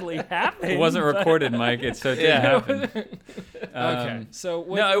didn't actually happen. It wasn't recorded, Mike. So it didn't happen. Okay. So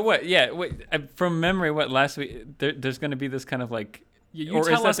what, no, what? Yeah, wait. From memory, what last week? There's going to be this kind of like. you or is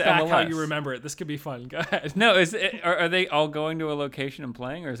tell that us the back how MLS? you remember it. This could be fun. Go ahead. No, are they all going to a location and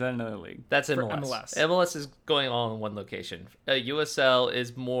playing, or is that another league? That's For MLS. MLS. MLS is going all in one location. USL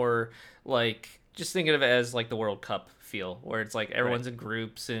is more like, just think of it as like the World Cup feel, where it's like everyone's in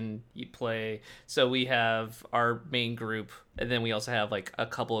groups and you play. So we have our main group, and then we also have like a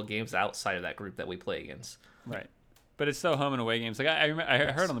couple of games outside of that group that we play against. Right. But it's still home and away games. Like I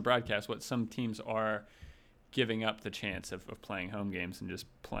heard on the broadcast what some teams are giving up the chance of playing home games and just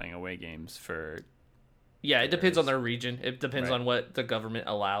playing away games for. Yeah, it depends on their region. It depends Right. on what the government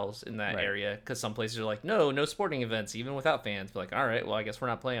allows in that Right. area. Because some places are like, no sporting events, even without fans. But like, all right, well, I guess we're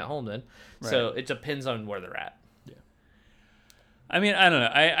not playing at home then. So Right. it depends on where they're at. I mean, I don't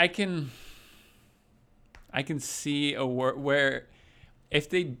know. I can see a where if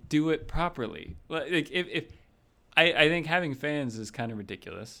they do it properly, like if I think having fans is kind of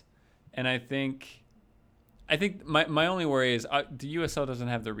ridiculous, and I think my only worry is the USL doesn't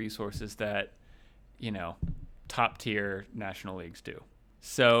have the resources that top tier national leagues do.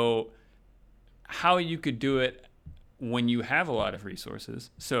 So how you could do it when you have a lot of resources,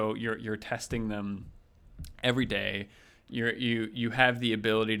 so you're testing them every day. You have the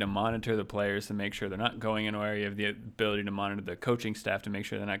ability to monitor the players to make sure they're not going anywhere. You have the ability to monitor the coaching staff to make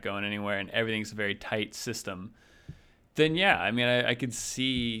sure they're not going anywhere, and everything's a very tight system. Then yeah, I mean, I could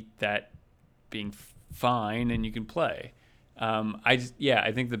see that being fine, and you can play. I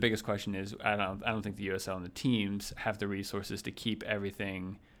think the biggest question is I don't think the USL and the teams have the resources to keep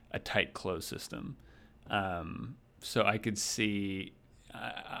everything a tight, closed system. So I could see.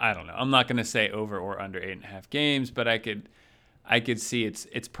 I don't know. I'm not going to say over or under 8.5 games, but I could see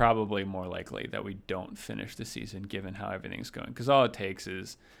it's probably more likely that we don't finish the season given how everything's going. Because all it takes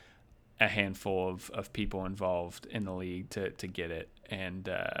is a handful of people involved in the league to get it. And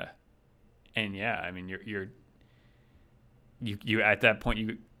yeah, I mean, you at that point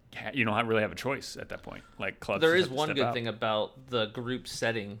you don't really have a choice at that point. Like clubs. There just is have to one step good out. thing about the group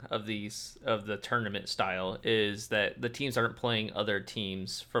setting of the tournament style is that the teams aren't playing other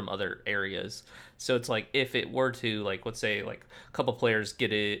teams from other areas. So it's like if it were to, like, let's say like a couple players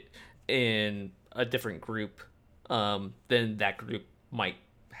get it in a different group, then that group might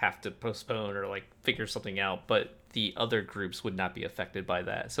have to postpone or like figure something out, but the other groups would not be affected by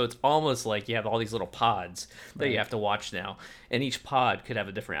that. So it's almost like you have all these little pods that you have to watch now, and each pod could have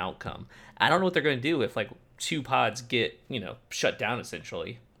a different outcome. I don't know what they're going to do if like two pods get, shut down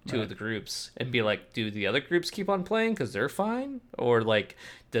essentially, two of the groups, and be like, do the other groups keep on playing because they're fine? Or like,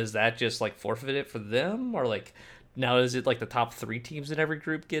 does that just like forfeit it for them? Or like, now is it like the top 3 teams in every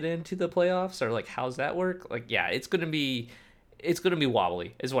group get into the playoffs? Or like, how's that work? Like, yeah, it's going to be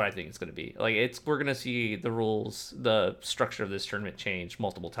wobbly is what I think it's going to be. Like we're going to see the rules, the structure of this tournament change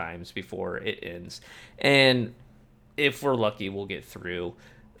multiple times before it ends. And if we're lucky, we'll get through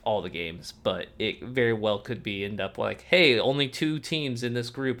all the games, but it very well could end up like, hey, only 2 teams in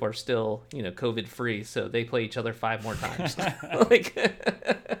this group are still, COVID free. So they play each other 5 more times. Like,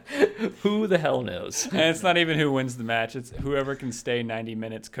 who the hell knows? And it's not even who wins the match. It's whoever can stay 90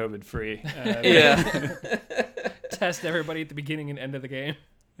 minutes COVID free. Yeah. Test everybody at the beginning and end of the game.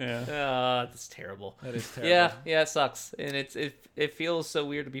 Yeah. That's terrible. That is terrible. Yeah, it sucks, and it feels so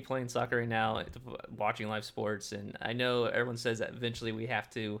weird to be playing soccer right now, watching live sports. And I know everyone says that eventually we have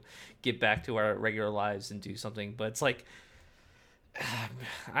to get back to our regular lives and do something, but it's like,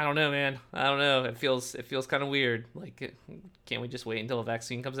 I don't know, man. I don't know. It feels kind of weird. Like, can't we just wait until a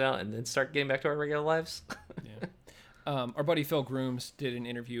vaccine comes out and then start getting back to our regular lives? Yeah. Our buddy Phil Grooms did an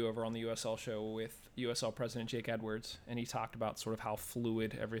interview over on the USL show with USL President Jake Edwards, and he talked about sort of how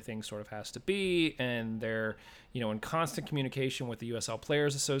fluid everything sort of has to be, and they're, in constant communication with the USL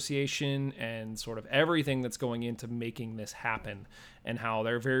Players Association and sort of everything that's going into making this happen, and how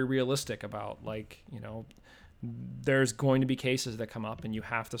they're very realistic about, like, there's going to be cases that come up and you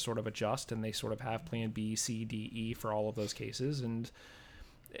have to sort of adjust, and they sort of have plan B, C, D, E for all of those cases. And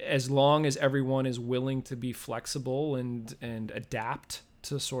as long as everyone is willing to be flexible and adapt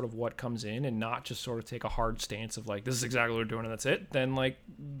to sort of what comes in, and not just sort of take a hard stance of like, this is exactly what we're doing and that's it, then like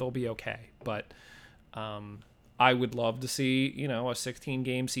they'll be okay. But I would love to see, a 16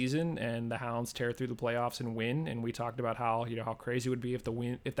 game season and the Hounds tear through the playoffs and win. And we talked about how, how crazy it would be if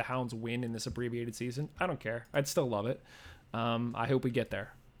the Hounds win in this abbreviated season. I don't care. I'd still love it. I hope we get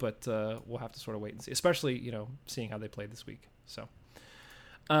there. but we'll have to sort of wait and see, especially, seeing how they played this week. So,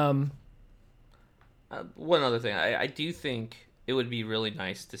 one other thing, I do think it would be really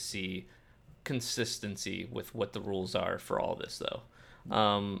nice to see consistency with what the rules are for all this, though.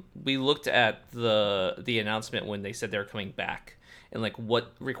 We looked at the announcement when they said they were coming back and like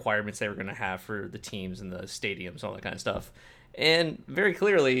what requirements they were going to have for the teams and the stadiums, all that kind of stuff. And very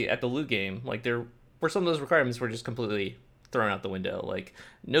clearly at the Lou game, like there were some of those requirements were just completely thrown out the window. Like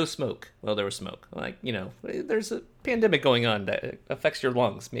no smoke. Well, there was smoke. Like, there's a pandemic going on that affects your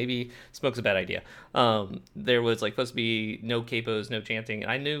lungs. Maybe smoke's a bad idea. There was like supposed to be no capos, no chanting.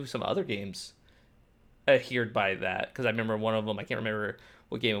 And I knew some other games adhered by that, because I remember one of them, I can't remember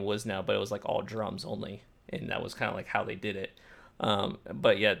what game it was now, but it was like all drums only, and that was kind of like how they did it.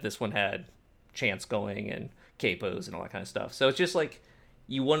 But yet this one had chants going and capos and all that kind of stuff. So it's just like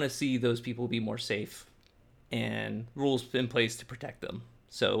you want to see those people be more safe and rules in place to protect them.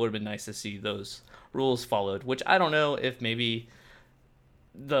 So it would have been nice to see those rules followed, which I don't know if maybe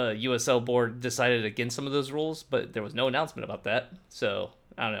the USL board decided against some of those rules, but there was no announcement about that. So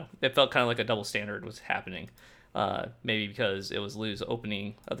I don't know. It felt kind of like a double standard was happening. Maybe because it was Lou's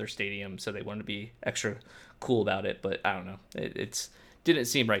opening of their stadium, so they wanted to be extra cool about it. But I don't know. It didn't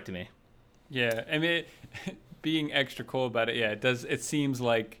seem right to me. Yeah, I mean, being extra cool about it, yeah, it does. It seems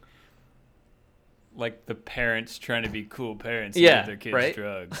like the parents trying to be cool parents and give their kids right?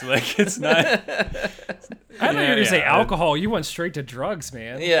 drugs. Like it's not. I thought you were going to say alcohol. You went straight to drugs,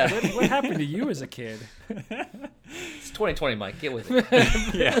 man. Yeah. What happened to you as a kid? It's 2020, Mike. Get with it.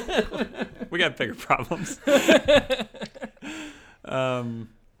 Yeah, we got bigger problems.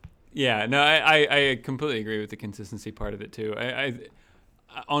 Yeah, no, I completely agree with the consistency part of it too. I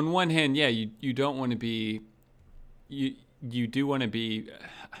on one hand, yeah, you don't want to be, you do want to be,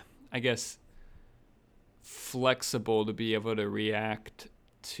 I guess, flexible to be able to react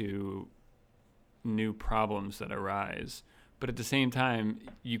to new problems that arise, but at the same time,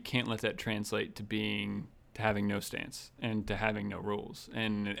 you can't let that translate to having no stance and to having no rules.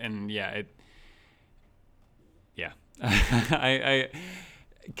 And yeah, I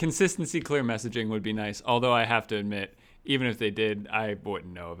consistency, clear messaging would be nice. Although I have to admit, even if they did, I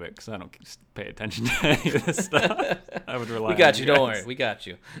wouldn't know of it because I don't pay attention to any of this stuff. I would rely. We got on you. guys. Don't worry. We got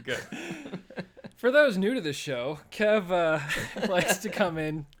you. Good. For those new to the show, Kev likes to come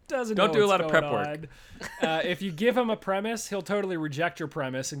in, doesn't Don't know do a what's lot of going prep work. on. If you give him a premise, he'll totally reject your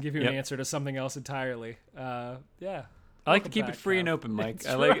premise and give you Yep. an answer to something else entirely. Yeah. I like to Welcome keep back, it free Kev. and open, Mike.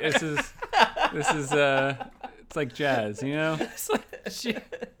 That's I like right. this is it's like jazz, you know. It's like,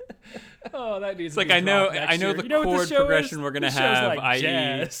 shit. Oh, that needs. It's to like be I know dropped next year. the You know what chord this show progression is? we're gonna This show's have, like i.e.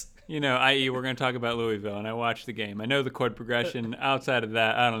 jazz. i.e. we're gonna talk about Louisville, and I watched the game. I know the chord progression. Outside of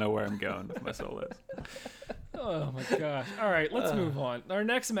that, I don't know where I'm going with my soul is. Oh my gosh. All right, let's move on. Our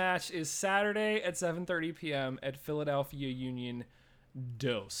next match is Saturday at 7:30 p.m. at Philadelphia Union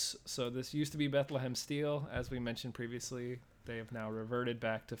Dose. So this used to be Bethlehem Steel, as we mentioned previously. They have now reverted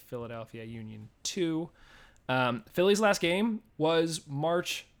back to Philadelphia Union 2. Philly's last game was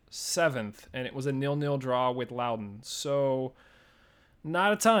March 7th, and it was a 0-0 draw with Loudoun. So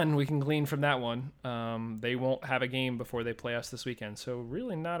not a ton we can glean from that one. They won't have a game before they play us this weekend, so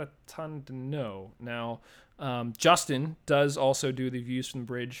really not a ton to know. Now, Justin does also do the Views from the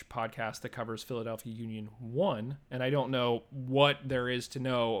Bridge podcast that covers Philadelphia Union 1, and I don't know what there is to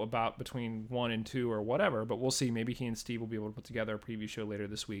know about between 1 and 2 or whatever, but we'll see. Maybe he and Steve will be able to put together a preview show later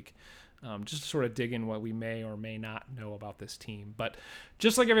this week, just to sort of dig in what we may or may not know about this team. But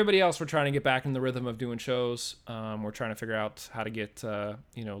just like everybody else, we're trying to get back in the rhythm of doing shows. We're trying to figure out how to get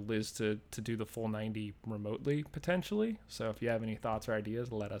Liz to do the full 90 remotely, potentially. So if you have any thoughts or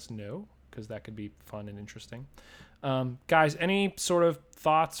ideas, let us know, because that could be fun and interesting. Guys, any sort of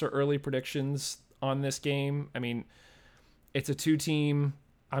thoughts or early predictions on this game? I mean, it's a 2-team.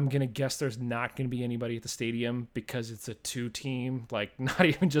 I'm going to guess there's not going to be anybody at the stadium because it's a 2-team, like not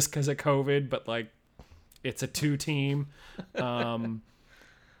even just because of COVID, but like it's a 2-team.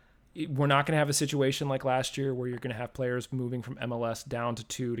 We're not going to have a situation like last year where you're going to have players moving from MLS down to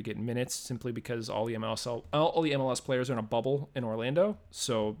 2 to get minutes simply because all the MLS players are in a bubble in Orlando,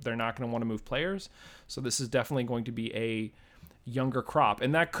 so they're not going to want to move players. So this is definitely going to be a younger crop,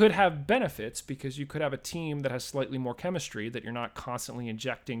 and that could have benefits because you could have a team that has slightly more chemistry that you're not constantly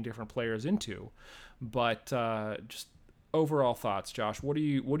injecting different players into. But just overall thoughts, Josh,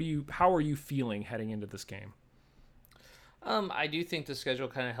 how are you feeling heading into this game? I do think the schedule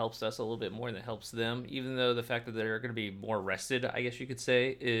kind of helps us a little bit more than it helps them, even though the fact that they're going to be more rested, I guess you could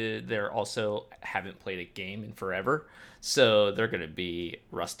say, they're also haven't played a game in forever. So they're going to be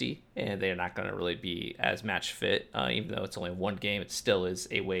rusty and they're not going to really be as match fit. Even though it's only one game, it still is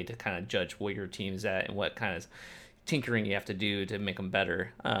a way to kind of judge where your team is at and what kind of tinkering you have to do to make them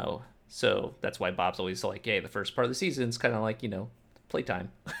better. So that's why Bob's always like, hey, the first part of the season is kind of like,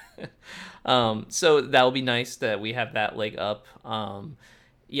 playtime. So that will be nice that we have that leg up.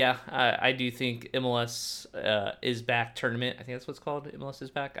 I do think MLS is back tournament. I think that's what's called. MLS is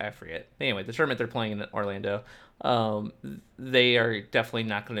back. I forget. Anyway, the tournament they're playing in Orlando, they are definitely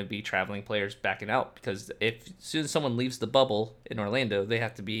not going to be traveling players backing out, because as soon as someone leaves the bubble in Orlando, they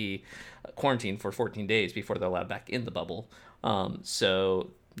have to be quarantined for 14 days before they're allowed back in the bubble.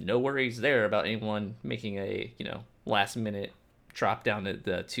 So no worries there about anyone making a last minute drop down to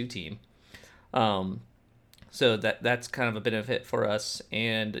the 2 team. So that's kind of a benefit for us.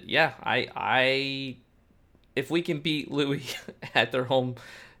 And yeah, I if we can beat Louis at their home,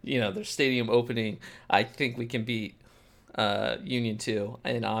 their stadium opening, I think we can beat Union too.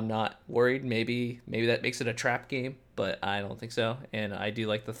 And I'm not worried. Maybe that makes it a trap game, but I don't think so. And I do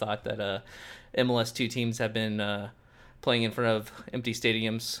like the thought that MLS 2 teams have been playing in front of empty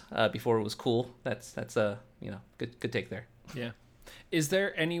stadiums before it was cool. That's a good take there. Yeah. Is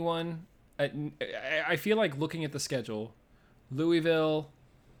there anyone? I feel like looking at the schedule, Louisville,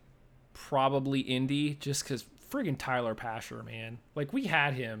 probably Indy, just because friggin' Tyler Pasher, man. Like, we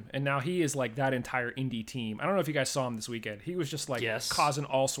had him, and now he is like that entire Indy team. I don't know if you guys saw him this weekend. He was just like causing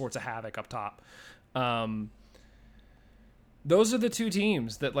all sorts of havoc up top. Those are the 2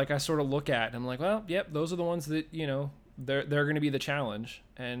 teams that like I sort of look at, and I'm like, well, yep, those are the ones that they're going to be the challenge,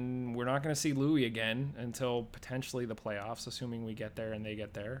 and we're not going to see Louis again until potentially the playoffs, assuming we get there and they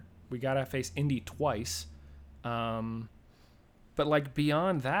get there. We got to face Indy twice. But like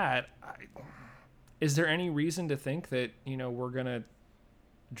beyond that, is there any reason to think that, we're going to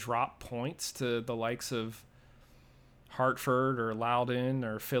drop points to the likes of Hartford or Loudoun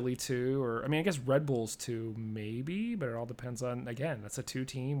or Philly 2? Or, I mean, I guess Red Bulls 2 maybe, but it all depends on, again, that's a 2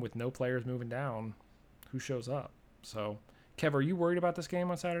 team with no players moving down. Who shows up? So, Kev, are you worried about this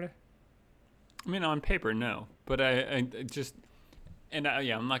game on Saturday? I mean, on paper, no. But I just... And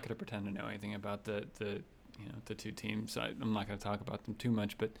I'm not going to pretend to know anything about the 2 teams. I'm not going to talk about them too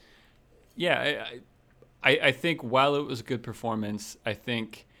much. But, yeah, I think while it was a good performance, I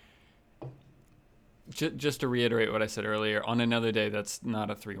think... Just to reiterate what I said earlier, on another day, that's not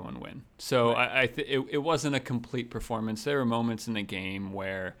a 3-1 win. So right. It wasn't a complete performance. There were moments in the game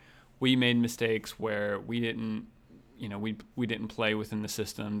where we made mistakes, where we didn't play within the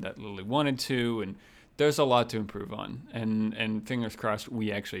system that Lily wanted to, and there's a lot to improve on. And fingers crossed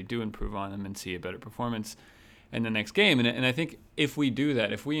we actually do improve on them and see a better performance in the next game. And I think if we do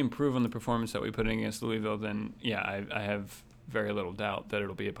that, if we improve on the performance that we put in against Louisville, then yeah, I have very little doubt that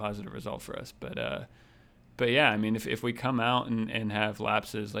it'll be a positive result for us. But yeah, I mean, if we come out and have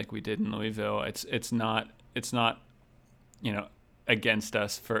lapses like we did in Louisville, it's not against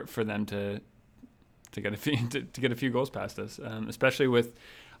us for them to get a few goals past us, especially with,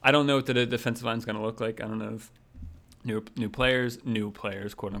 I don't know what the defensive line is going to look like. I don't know if new players,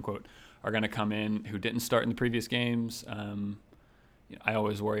 quote unquote, are going to come in who didn't start in the previous games. I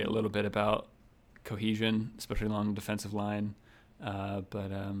always worry a little bit about cohesion, especially along the defensive line. Yeah,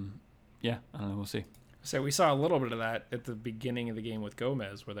 I don't know. We'll see. So we saw a little bit of that at the beginning of the game with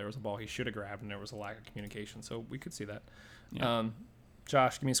Gomez, where there was a ball he should have grabbed and there was a lack of communication. So we could see that. Yeah.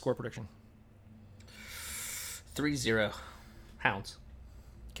 Josh, give me a score prediction. 3-0. Hounds.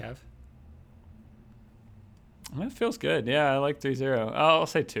 Kev? That feels good. Yeah, I like 3-0. I'll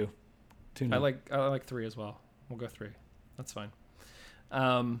say 2. 2-0. I like 3 as well. We'll go 3. That's fine.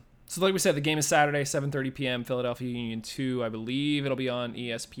 So like we said, the game is Saturday, 7:30 p.m. Philadelphia Union 2. I believe it'll be on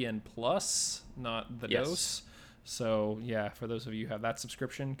ESPN Plus, not the Dose. So yeah, for those of you who have that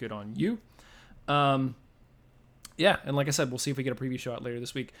subscription, good on you. Yeah, and like I said, we'll see if we get a preview show out later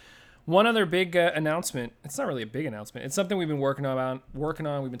this week. One other big announcement. It's not really a big announcement. It's something we've been working on.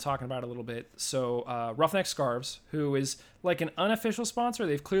 We've been talking about it a little bit. So Roughneck Scarves, who is like an unofficial sponsor.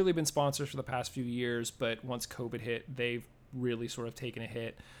 They've clearly been sponsors for the past few years, but once COVID hit, they've really sort of taken a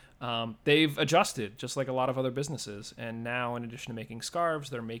hit. They've adjusted just like a lot of other businesses. And now, in addition to making scarves,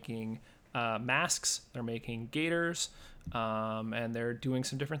 they're making masks, they're making gaiters, and they're doing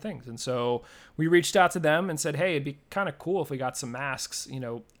some different things. And so we reached out to them and said, hey, it'd be kind of cool if we got some masks,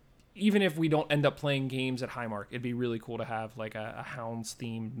 even if we don't end up playing games at Highmark, it'd be really cool to have like a Hounds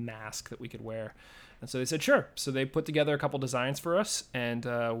themed mask that we could wear. And so they said, sure. So they put together a couple designs for us, and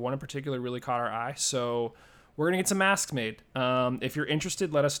one in particular really caught our eye. So we're going to get some masks made. If you're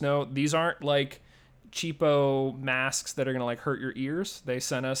interested, let us know. These aren't like cheapo masks that are going to like hurt your ears. They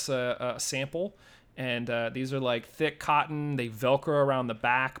sent us a sample, and these are like thick cotton. They Velcro around the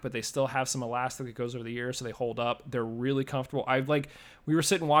back, but they still have some elastic that goes over the ear, so they hold up. They're really comfortable. We were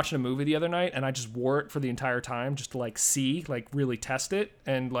sitting watching a movie the other night, and I just wore it for the entire time just to like see, like really test it,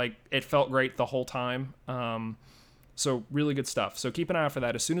 and like it felt great the whole time. So really good stuff. So keep an eye out for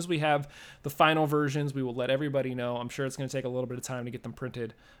that. As soon as we have the final versions, we will let everybody know. I'm sure it's going to take a little bit of time to get them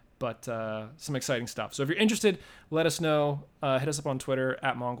printed, but some exciting stuff. So if you're interested, let us know. Hit us up on Twitter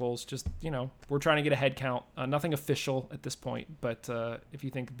 @Mongols. Just, we're trying to get a head count. Nothing official at this point, but if you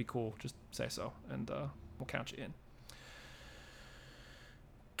think it'd be cool, just say so, and we'll count you in.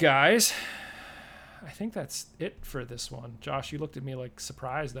 Guys, I think that's it for this one. Josh, you looked at me like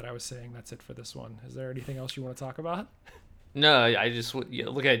surprised that I was saying that's it for this one. Is there anything else you want to talk about? No, I just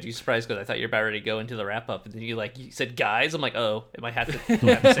look at you surprised because I thought you were about ready to go into the wrap up, and then you said guys. I'm like, oh, am I have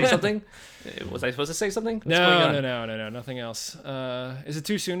to say something? Was I supposed to say something? What's going on? Nothing else. Is it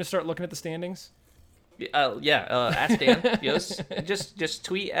too soon to start looking at the standings? Ask Dan. Yes, just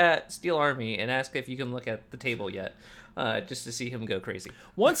tweet at Steel Army and ask if you can look at the table yet. Just to see him go crazy.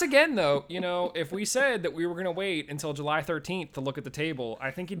 Once again, though, if we said that we were going to wait until July 13th to look at the table,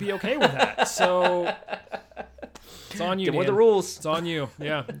 I think he'd be okay with that. So it's on you, Get Dan. with the rules. It's on you.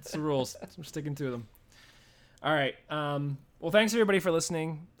 Yeah, it's the rules. We're sticking to them. All right. Well, thanks, everybody, for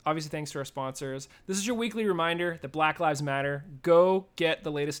listening. Obviously, thanks to our sponsors. This is your weekly reminder that Black Lives Matter. Go get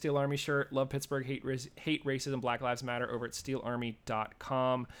the latest Steel Army shirt. Love Pittsburgh, hate racism, Black Lives Matter over at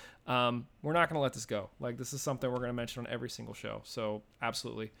steelarmy.com. We're not going to let this go. Like, this is something we're going to mention on every single show. So,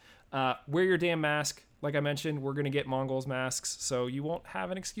 absolutely. Wear your damn mask. Like I mentioned, we're going to get Mongols masks, so you won't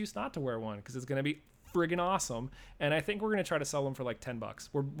have an excuse not to wear one because it's going to be friggin' awesome. And I think we're going to try to sell them for like $10.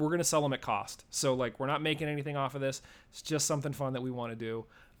 We're going to sell them at cost. So, like, we're not making anything off of this. It's just something fun that we want to do.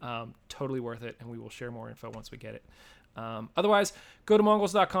 Totally worth it, and we will share more info once we get it. Otherwise, go to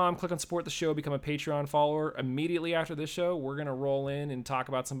mongols.com, click on support the show, become a Patreon follower. Immediately after this show, we're going to roll in and talk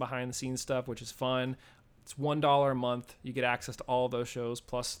about some behind the scenes stuff, which is fun. It's $1 a month. You get access to all of those shows,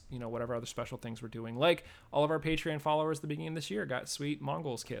 plus, whatever other special things we're doing. Like all of our Patreon followers at the beginning of this year got sweet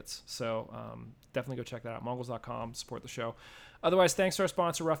Mongols kits. So definitely go check that out. Mongols.com, support the show. Otherwise, thanks to our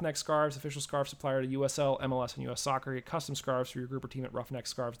sponsor, Roughneck Scarves, official scarf supplier to USL, MLS, and US Soccer. Get custom scarves for your group or team at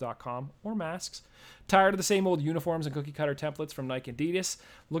roughneckscarves.com, or masks. Tired of the same old uniforms and cookie cutter templates from Nike and Adidas?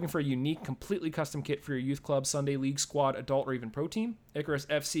 Looking for a unique, completely custom kit for your youth club, Sunday league, squad, adult, or even pro team? Icarus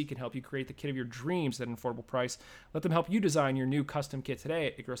FC can help you create the kit of your dreams at an affordable price. Let them help you design your new custom kit today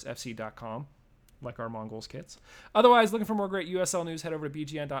at icarusfc.com. Like our Mongols kits. Otherwise, looking for more great USL news, head over to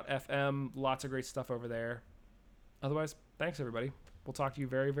bgn.fm. Lots of great stuff over there. Otherwise, thanks, everybody. We'll talk to you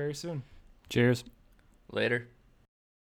very, very soon. Cheers. Later.